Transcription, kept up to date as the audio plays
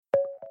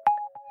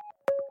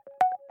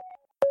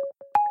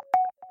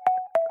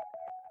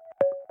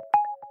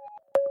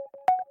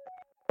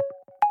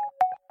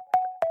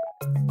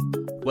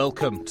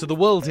Welcome to The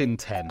World in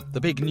 10, the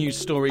big news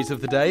stories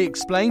of the day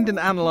explained and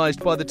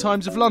analysed by the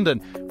Times of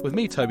London, with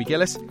me, Toby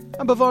Gillis,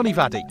 and Bhavani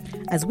Vadi.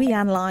 As we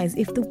analyse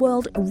if the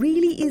world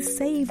really is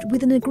saved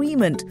with an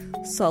agreement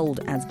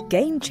sold as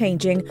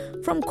game-changing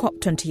from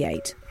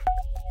COP28.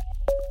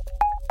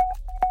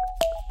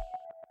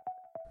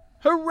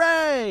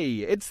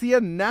 Hooray! It's the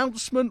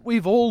announcement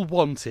we've all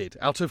wanted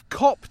out of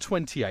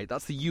COP28.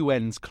 That's the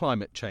UN's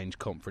climate change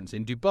conference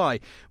in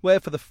Dubai, where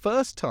for the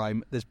first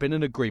time there's been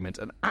an agreement,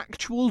 an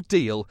actual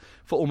deal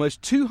for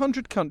almost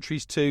 200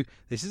 countries to,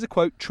 this is a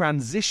quote,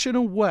 transition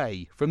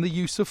away from the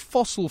use of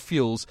fossil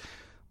fuels.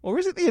 Or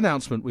is it the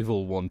announcement we've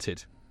all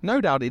wanted?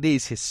 No doubt it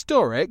is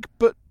historic,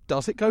 but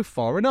does it go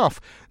far enough?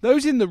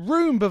 Those in the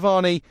room,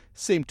 Bhavani,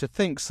 seem to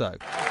think so.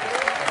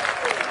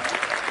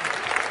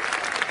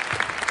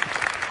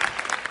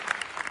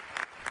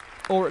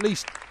 Or at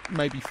least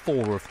maybe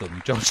 4 of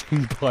them,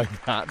 judging by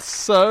that.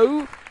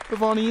 So,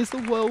 Bhavani, is the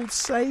world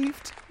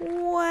saved?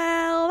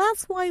 Well,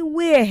 that's why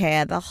we're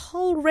here, the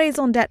whole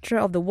raison d'etre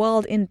of the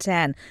World in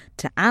 10,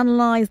 to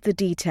analyse the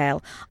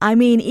detail. I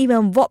mean,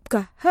 even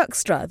Wopke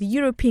Hoekstra, the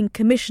European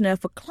Commissioner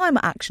for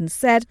Climate Action,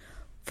 said,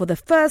 for the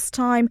first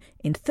time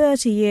in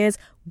 30 years,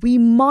 we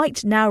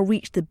might now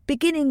reach the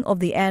beginning of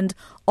the end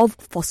of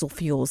fossil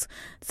fuels.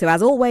 So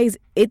as always,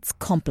 it's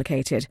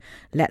complicated.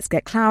 Let's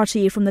get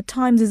clarity from the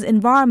Times'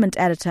 environment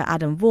editor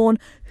Adam Vaughan,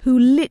 who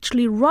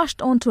literally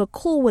rushed onto a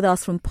call with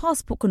us from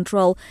Passport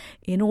Control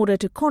in order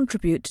to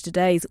contribute to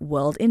today's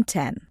World in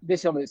 10.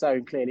 This on its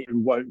own clearly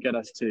won't get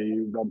us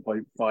to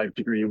 1.5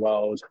 degree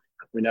world.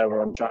 We know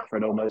we're on track for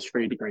an almost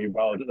 3 degree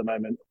world at the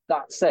moment.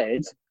 That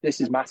said, this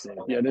is massive.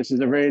 This is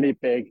a really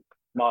big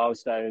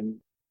milestone.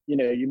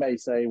 You may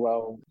say,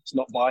 well, it's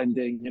not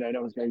binding,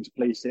 no one's going to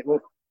police it. Well,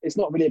 it's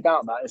not really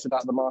about that. It's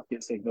about the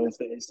market signals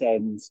that it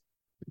sends.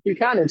 You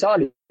can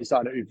entirely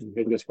sign it with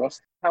fingers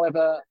crossed.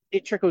 However,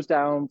 it trickles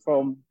down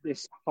from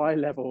this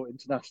high-level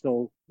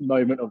international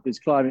moment of these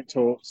climate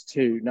talks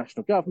to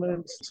national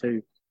governments,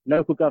 to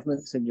local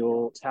governments in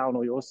your town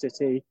or your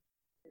city,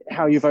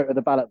 how you vote at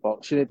the ballot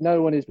box.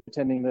 No one is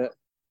pretending that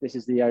this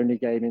is the only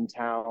game in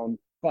town,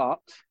 but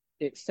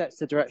it sets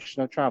the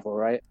direction of travel,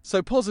 right?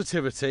 So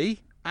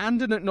positivity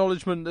and an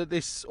acknowledgement that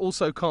this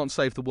also can't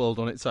save the world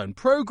on its own.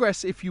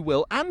 Progress, if you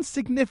will, and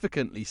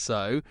significantly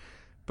so,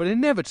 but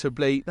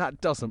inevitably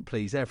that doesn't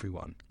please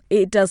everyone.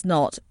 It does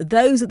not.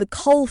 Those at the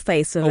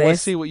coalface of this... I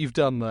see what you've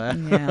done there.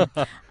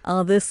 Yeah,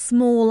 are the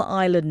small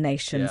island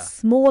nations. Yeah.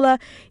 Smaller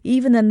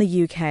even than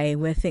the UK.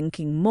 We're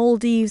thinking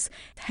Maldives,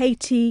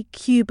 Haiti,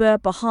 Cuba,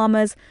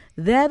 Bahamas.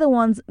 They're the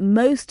ones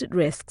most at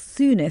risk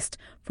soonest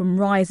from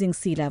rising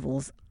sea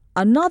levels.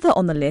 Another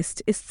on the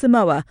list is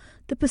Samoa,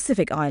 the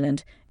Pacific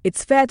island.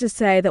 It's fair to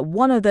say that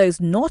one of those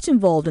not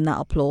involved in that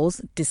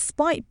applause,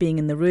 despite being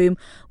in the room,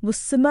 was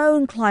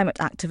Samoan climate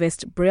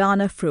activist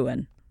Brianna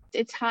Fruin.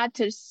 It's hard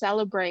to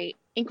celebrate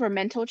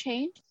incremental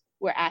change.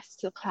 We're asked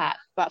to clap.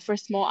 But for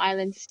small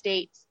island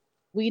states,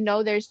 we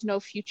know there's no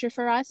future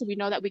for us. We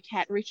know that we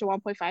can't reach a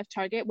 1.5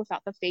 target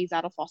without the phase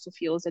out of fossil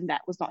fuels, and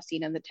that was not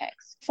seen in the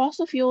text.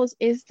 Fossil fuels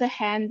is the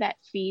hand that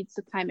feeds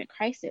the climate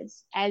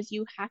crisis. As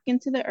you hack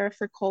into the earth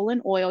for coal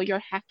and oil,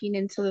 you're hacking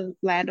into the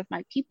land of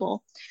my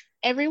people.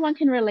 Everyone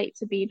can relate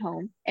to being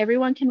home.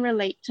 Everyone can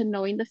relate to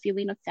knowing the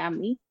feeling of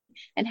family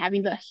and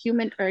having the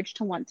human urge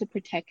to want to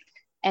protect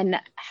and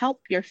help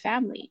your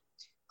family.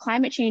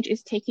 Climate change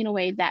is taking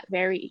away that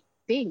very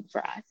thing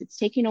for us. It's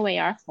taking away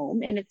our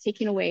home, and it's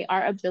taking away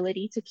our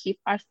ability to keep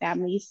our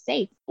families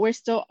safe. We're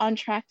still on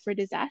track for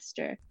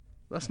disaster.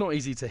 That's not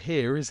easy to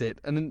hear, is it?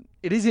 And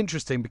it is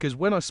interesting because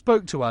when I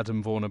spoke to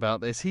Adam Vaughan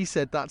about this, he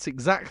said that's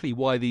exactly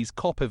why these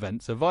COP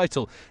events are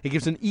vital. It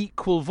gives an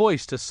equal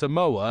voice to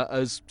Samoa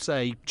as,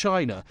 say,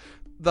 China.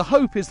 The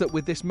hope is that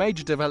with this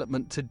major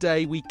development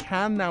today, we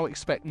can now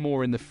expect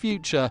more in the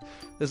future.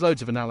 There's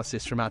loads of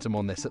analysis from Adam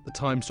on this at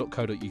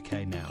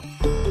thetimes.co.uk now.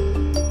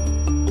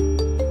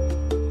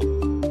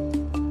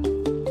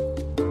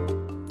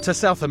 To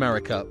South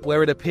America,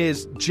 where it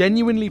appears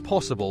genuinely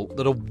possible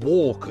that a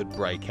war could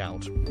break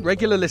out.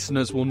 Regular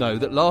listeners will know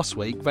that last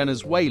week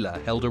Venezuela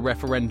held a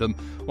referendum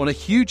on a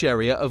huge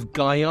area of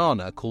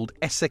Guyana called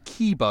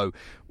Essequibo,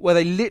 where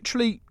they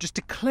literally just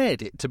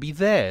declared it to be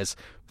theirs.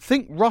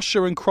 Think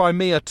Russia and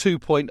Crimea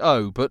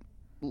 2.0, but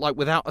like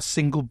without a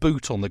single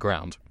boot on the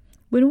ground.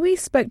 When we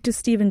spoke to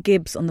Stephen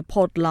Gibbs on the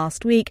pod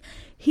last week,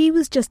 he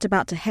was just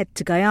about to head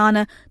to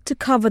Guyana to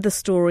cover the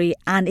story,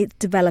 and it's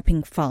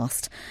developing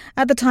fast.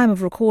 At the time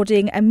of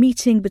recording, a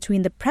meeting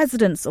between the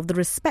presidents of the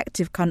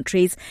respective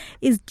countries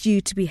is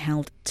due to be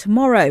held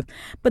tomorrow.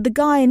 But the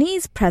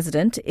Guyanese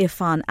president,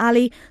 Irfan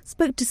Ali,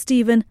 spoke to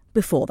Stephen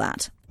before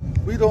that.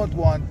 We don't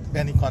want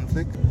any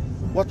conflict.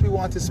 What we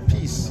want is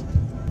peace.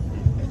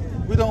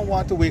 We don't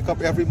want to wake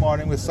up every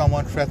morning with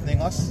someone threatening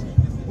us.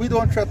 We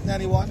don't threaten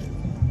anyone.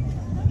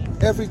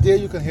 Every day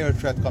you can hear a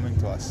threat coming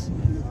to us.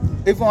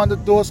 Even under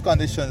those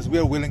conditions, we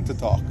are willing to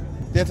talk.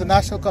 The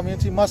international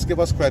community must give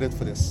us credit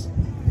for this.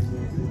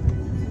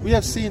 We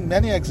have seen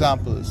many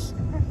examples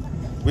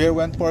where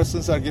when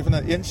persons are given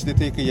an inch, they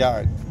take a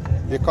yard.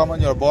 They come on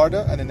your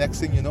border, and the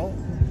next thing you know,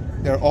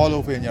 They're all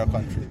over in your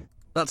country.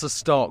 That's a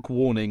stark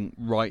warning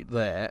right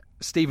there.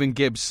 Stephen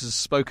Gibbs has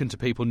spoken to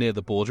people near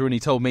the border and he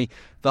told me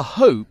the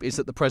hope is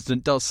that the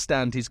president does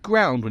stand his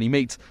ground when he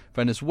meets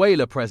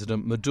Venezuela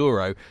President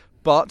Maduro.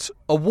 But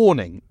a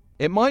warning,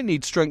 it might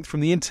need strength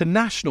from the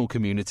international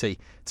community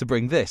to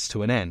bring this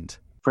to an end.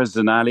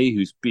 President Ali,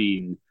 who's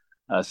been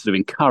sort of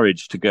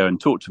encouraged to go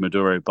and talk to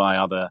Maduro by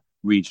other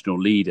regional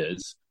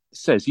leaders,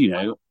 says,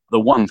 the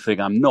one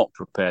thing I'm not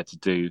prepared to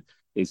do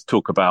is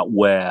talk about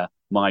where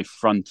my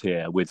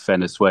frontier with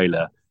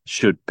Venezuela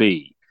should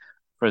be.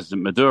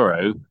 President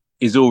Maduro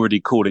is already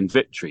calling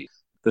victory.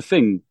 The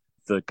thing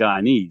the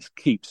Guyanese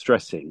keep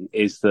stressing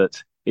is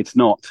that it's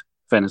not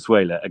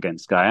Venezuela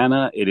against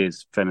Guyana, it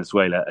is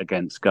Venezuela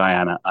against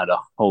Guyana and a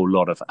whole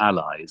lot of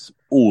allies.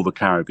 All the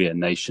Caribbean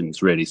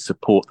nations really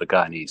support the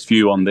Guyanese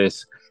view on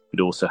this. It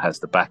also has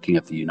the backing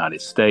of the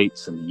United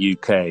States and the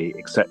UK,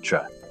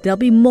 etc. There'll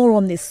be more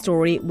on this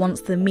story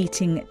once the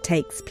meeting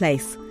takes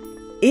place.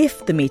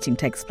 If the meeting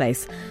takes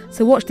place.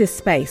 So watch this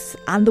space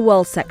and the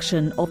world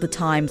section of The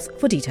Times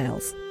for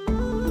details.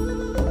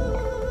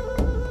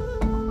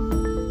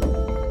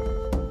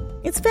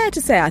 It's fair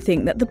to say, I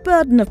think, that the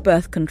burden of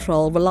birth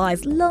control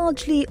relies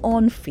largely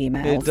on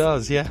females. It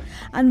does, yeah.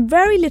 And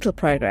very little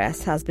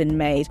progress has been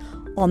made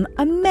on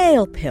a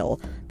male pill.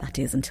 That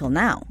is, until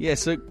now.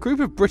 Yes, a group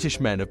of British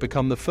men have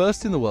become the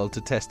first in the world to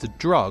test a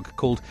drug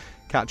called,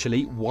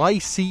 catchily,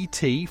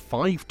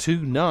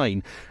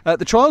 YCT529.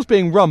 The trial's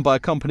being run by a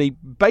company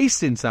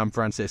based in San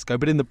Francisco,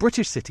 but in the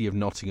British city of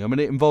Nottingham,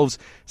 and it involves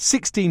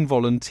 16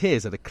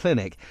 volunteers at a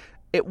clinic.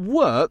 It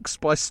works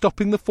by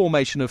stopping the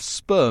formation of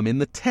sperm in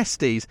the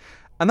testes,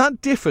 and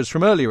that differs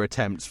from earlier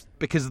attempts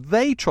because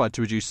they tried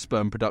to reduce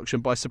sperm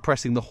production by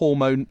suppressing the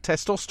hormone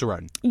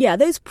testosterone. Yeah,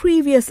 those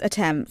previous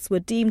attempts were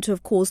deemed to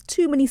have caused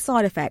too many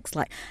side effects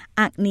like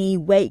acne,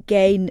 weight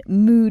gain,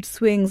 mood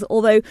swings,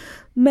 although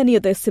many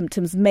of those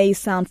symptoms may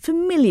sound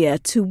familiar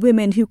to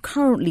women who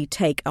currently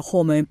take a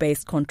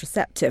hormone-based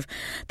contraceptive.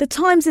 The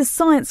Times'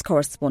 science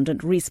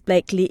correspondent Rhys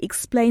Blakely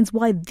explains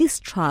why this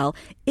trial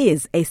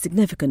is a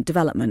significant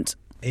development.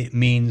 It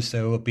means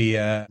there will be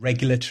a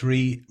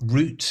regulatory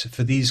route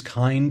for these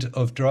kind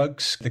of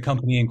drugs. The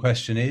company in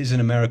question is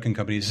an American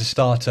company. It's a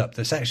startup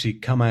that's actually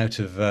come out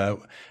of a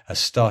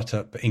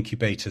startup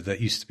incubator that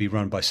used to be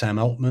run by Sam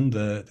Altman,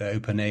 the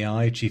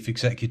OpenAI chief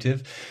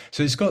executive.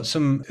 So it's got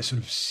some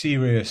sort of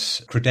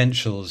serious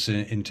credentials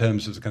in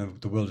terms of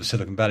the world of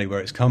Silicon Valley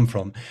where it's come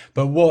from.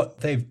 But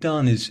what they've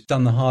done is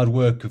done the hard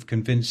work of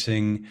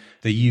convincing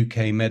the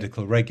UK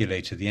medical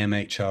regulator, the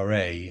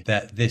MHRA,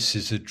 that this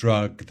is a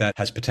drug that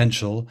has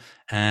potential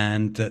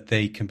and that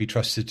they can be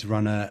trusted to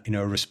run a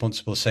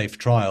responsible, safe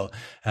trial.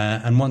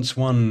 And once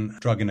one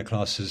drug in a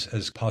class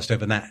has passed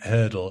over that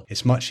hurdle,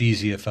 it's much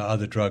easier for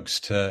other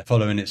drugs to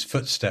follow in its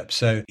footsteps.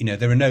 So,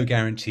 there are no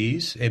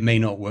guarantees. It may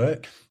not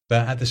work.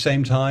 But at the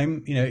same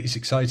time, it's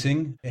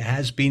exciting. It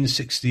has been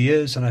 60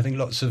 years, and I think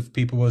lots of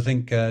people will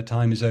think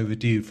time is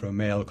overdue for a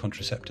male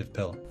contraceptive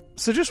pill.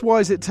 So just why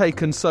has it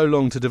taken so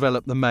long to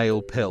develop the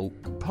male pill?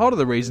 Part of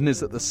the reason is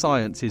that the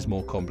science is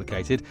more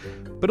complicated,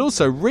 but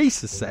also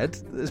Rhys has said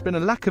there's been a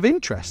lack of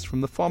interest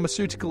from the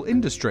pharmaceutical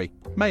industry,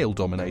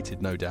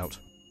 male-dominated, no doubt.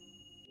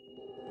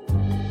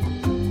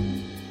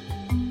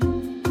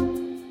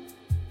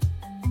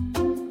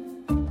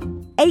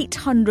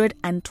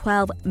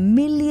 $812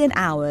 million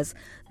hours.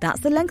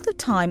 That's the length of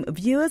time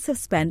viewers have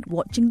spent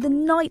watching The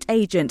Night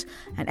Agent,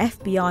 an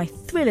FBI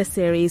thriller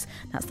series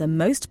that's the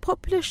most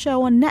popular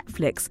show on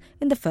Netflix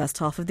in the first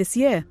half of this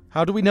year.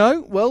 How do we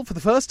know? Well, for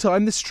the first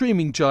time, the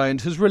streaming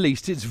giant has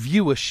released its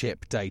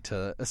viewership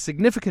data, a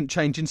significant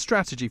change in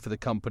strategy for the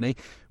company,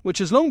 which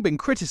has long been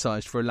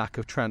criticised for a lack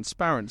of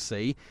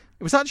transparency.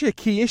 It was actually a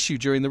key issue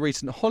during the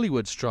recent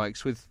Hollywood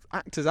strikes, with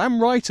actors and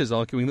writers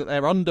arguing that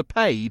they're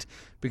underpaid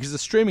because the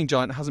streaming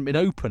giant hasn't been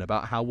open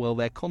about how well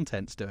their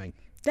content's doing.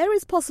 There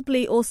is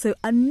possibly also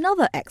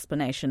another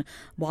explanation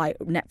why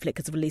Netflix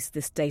has released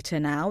this data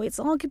now. It's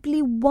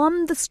arguably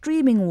won the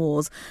streaming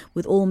wars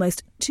with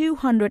almost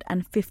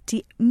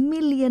 250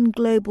 million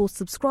global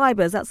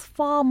subscribers. That's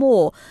far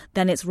more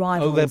than its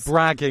rivals. Oh, they're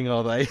bragging,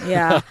 are they?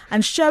 Yeah,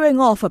 and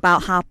showing off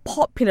about how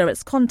popular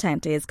its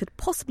content is could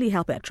possibly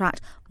help it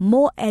attract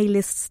more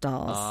A-list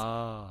stars.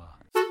 Ah.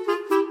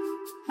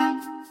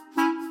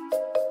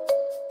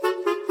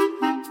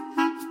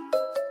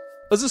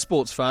 As a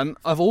sports fan,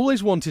 I've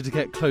always wanted to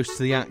get close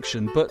to the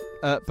action, but,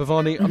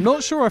 Bhavani, I'm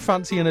not sure I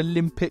fancy an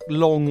Olympic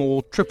long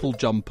or triple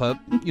jumper,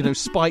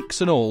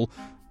 spikes and all,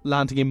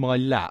 landing in my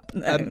lap.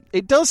 No.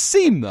 It does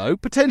seem, though,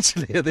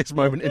 potentially at this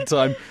moment in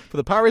time, for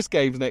the Paris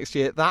Games next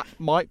year, that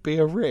might be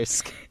a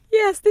risk.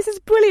 Yes, this is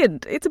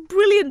brilliant. It's a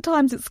brilliant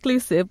Times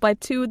exclusive by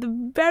two of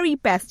the very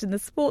best in the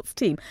sports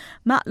team,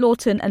 Matt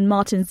Lawton and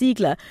Martin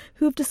Ziegler,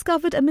 who have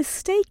discovered a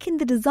mistake in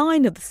the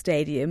design of the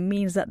stadium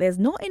means that there's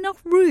not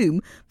enough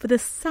room for the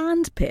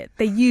sand pit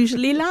they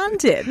usually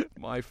land in.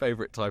 My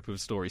favourite type of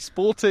story.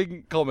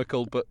 Sporting,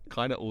 comical, but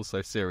kind of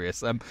also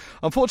serious.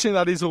 Unfortunately,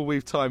 that is all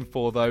we've time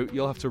for, though.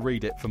 You'll have to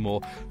read it for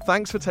more.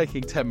 Thanks for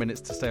taking 10 minutes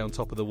to stay on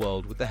top of the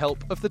world with the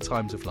help of the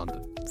Times of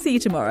London. See you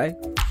tomorrow.